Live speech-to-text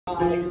I'm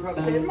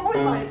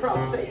always fine and proud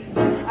to say it.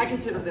 I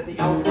consider that the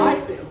hours I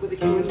spend with the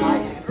cue in my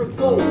hand are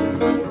gold.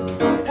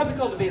 Help me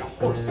cultivate a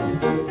horse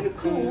sense and a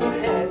cool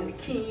head and a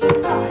keen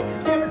eye.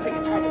 Never take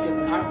a try to give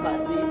an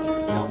ironclad lead to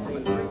yourself from a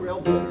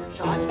three-rail bullet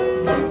shot.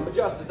 But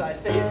just as I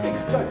say, it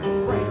takes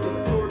judgment, brains,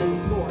 and sword and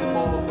scorn.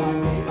 Follow my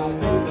name, I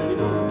say, you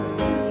know,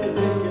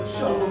 continue to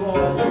shove all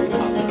the way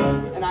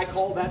up. And I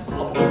call that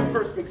slow.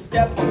 First big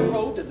step on the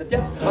road to the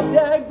depths of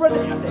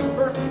degradation. I say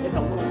first, it's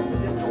a little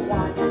medicinal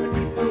wine, a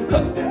teaspoon,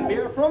 then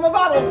beer from a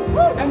bottle.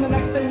 And the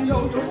next thing you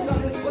know, your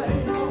son is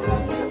playing and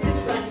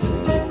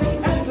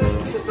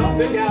listen to some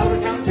big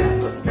out-of-town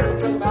jazz. Prepare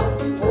for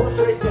about horse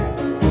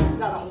racing.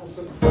 Not a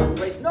wholesome front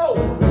race, no.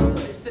 But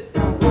they sit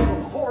down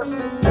on a horse.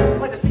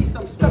 Like to see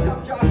some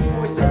stuck-up jockey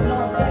boy sitting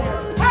on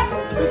there.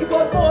 That's a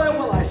blood boy,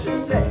 well I should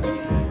say.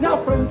 Now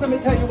friends, let me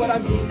tell you what I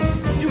mean.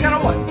 You got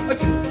a 1, a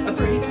 2, a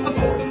 3, a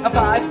 4, a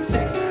 5,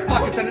 6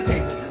 pockets and a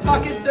table.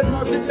 Pockets that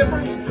mark the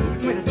difference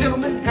between a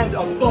gentleman and a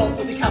bum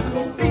with a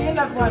capital B, and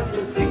that rhymes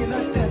with P, and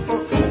that stands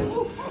for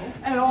cool.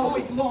 And all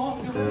week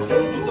long, you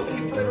say you look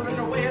me flitter in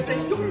a way. I say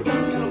you look me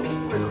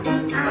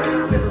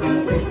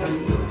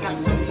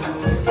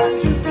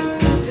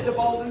it's a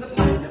ball in the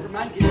pipe. Never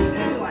mind getting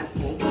dandelions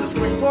pulled with a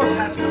swing or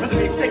pass or the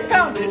beefsteak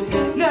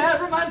pounded.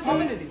 Never mind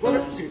pumping any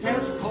water. So your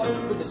parents are caught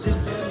with the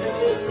sister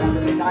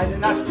Saturday night,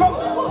 and that's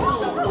trouble.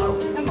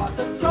 And lots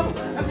of trouble.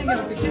 I'm thinking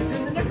of the kids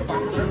in the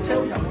knickerbocker shirt,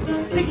 tail young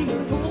ones, thinking of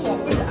the fool all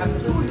the way to after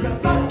school. You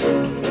got trouble.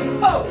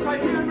 Oh,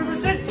 right here in River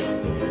City.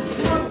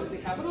 Trouble with the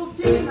capital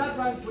T, and that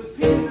rhymes with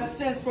P, and that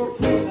stands for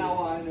P. Now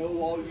I know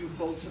all you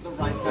folks are the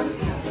right kind of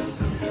parents.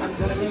 I'm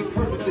gonna be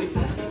perfectly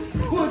frank.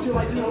 Would you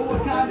like to know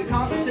what kind of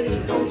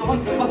conversation goes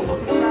on? While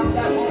looking around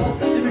that hall,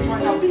 they've been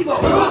trying out Bebo,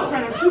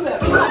 trying to do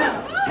that,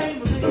 trying to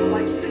tame a little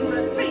like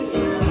cigarette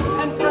fingers,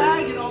 and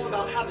bragging all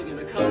about how they're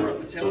gonna cover up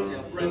a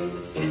telltale breath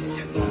that sits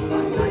in one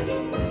by night,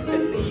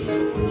 and leave the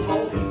pool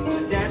hall,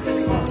 the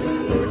dancing club, the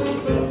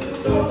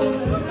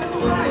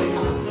right,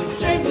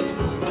 shameless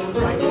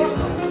music, right or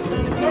something,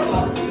 and your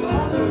love will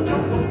also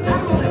jump on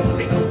apple and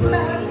stick the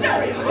mass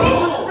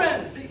stereo.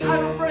 Friends, the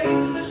idle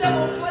brain, the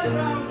devil's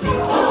playground.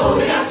 Oh,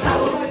 we got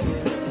trouble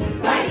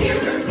right here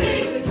in River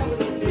City.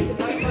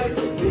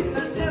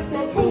 That stands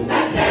for pool.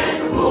 That stands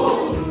for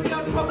pool. Sure we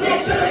got trouble. We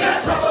sure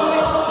got trouble.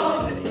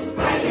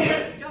 Right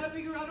here. Gotta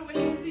figure out a way to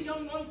keep the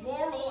young ones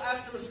moral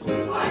after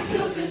school. My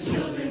children's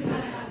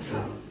gonna have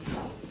trouble.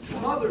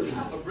 Mothers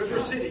of River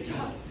City,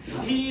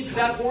 heed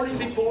that warning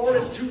before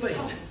it's too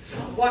late.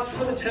 Watch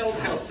for the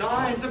telltale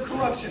signs of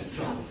corruption.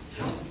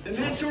 The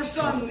minute your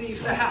son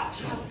leaves the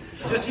house,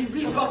 does he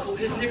rebuckle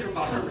his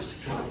knickerbockers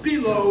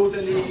below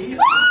the knee?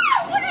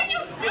 Ah, what are you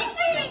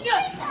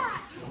thinking?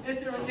 Is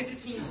there a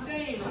nicotine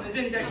stain on his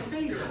index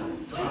finger?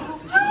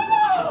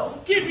 Oh!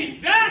 Give me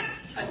that!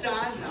 A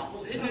dime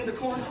novel hidden in the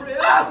corn crib?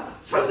 Ah!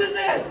 Who this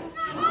is?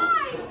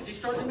 Is he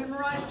starting to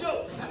memorize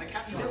jokes out of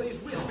Captain Billy's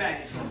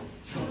whiz-bang?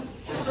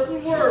 Are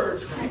certain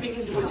words creeping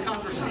into his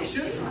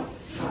conversation?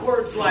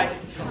 Words like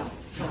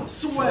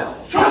swell,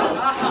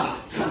 aha,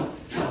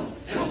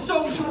 and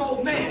so's your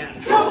old man.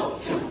 Trouble!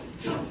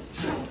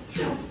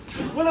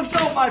 Well, if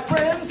so, my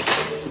friends,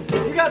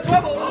 you got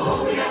trouble.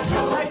 Oh, we got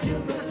trouble. Right here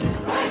in River City.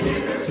 Right here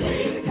in River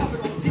City. The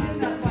capital T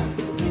and that rhymes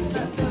with P,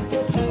 that stands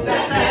for pool.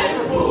 That stands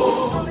for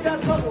pool. Surely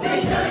got trouble.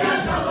 They sure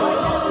got trouble.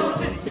 Right here in River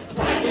City.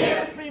 Right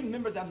here.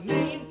 Remember the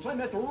Maine,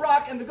 Plymouth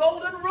Rock, and the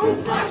Golden Rule.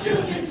 My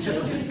children.